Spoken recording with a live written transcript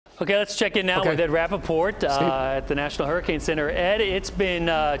Okay, let's check in now with Ed Rappaport at the National Hurricane Center. Ed, it's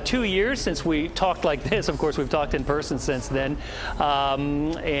been 2 years since we talked like this. Of course, we've talked in person since then.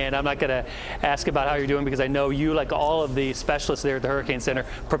 And I'm not going to ask about how you're doing because I know you, like all of the specialists there at the Hurricane Center,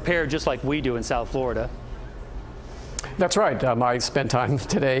 prepare just like we do in South Florida. That's right. I spent time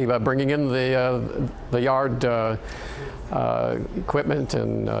today bringing in the yard equipment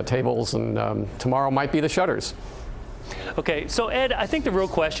and tables, and tomorrow might be the shutters. Okay, so Ed, I think the real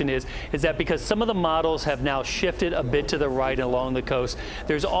question is that because some of the models have now shifted a bit to the right along the coast,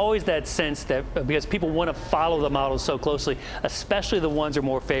 there's always that sense that because people want to follow the models so closely, especially the ones that are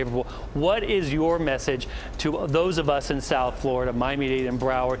more favorable. What is your message to those of us in South Florida, Miami-Dade and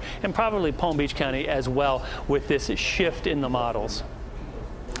Broward, and probably Palm Beach County as well, with this shift in the models?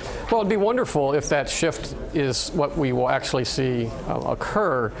 Well, it'd be wonderful if that shift is what we will actually see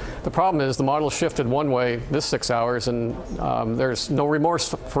occur. The problem is the model shifted one way this 6 hours, and there's no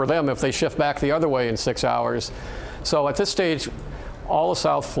remorse for them if they shift back the other way in 6 hours. So at this stage, all of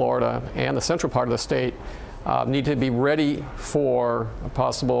South Florida and the central part of the state need to be ready for a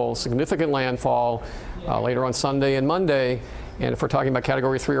possible significant landfall later on Sunday and Monday. And if we're talking about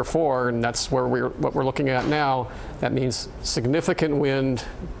Category 3 or 4, and that's where what we're looking at now, that means significant wind,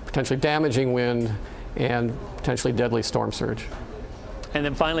 potentially damaging wind, and potentially deadly storm surge. And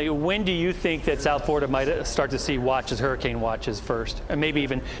then finally, when do you think that South Florida might start to see watches, hurricane watches first, and maybe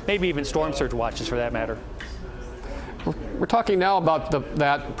even storm surge watches for that matter? We're talking now about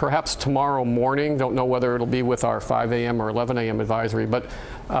that perhaps tomorrow morning. Don't know whether it'll be with our 5 a.m. or 11 a.m. advisory, but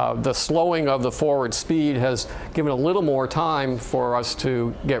the slowing of the forward speed has given a little more time for us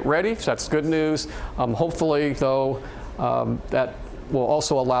to get ready. So that's good news. Hopefully, though, that will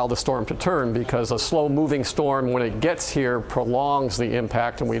also allow the storm to turn, because a slow-moving storm, when it gets here, prolongs the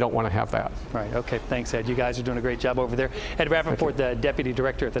impact, and we don't want to have that. Right. Okay. Thanks, Ed. You guys are doing a great job over there. Ed Rappaport, the Deputy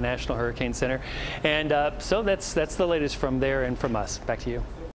Director at the National Hurricane Center. And so that's the latest from there and from us. Back to you.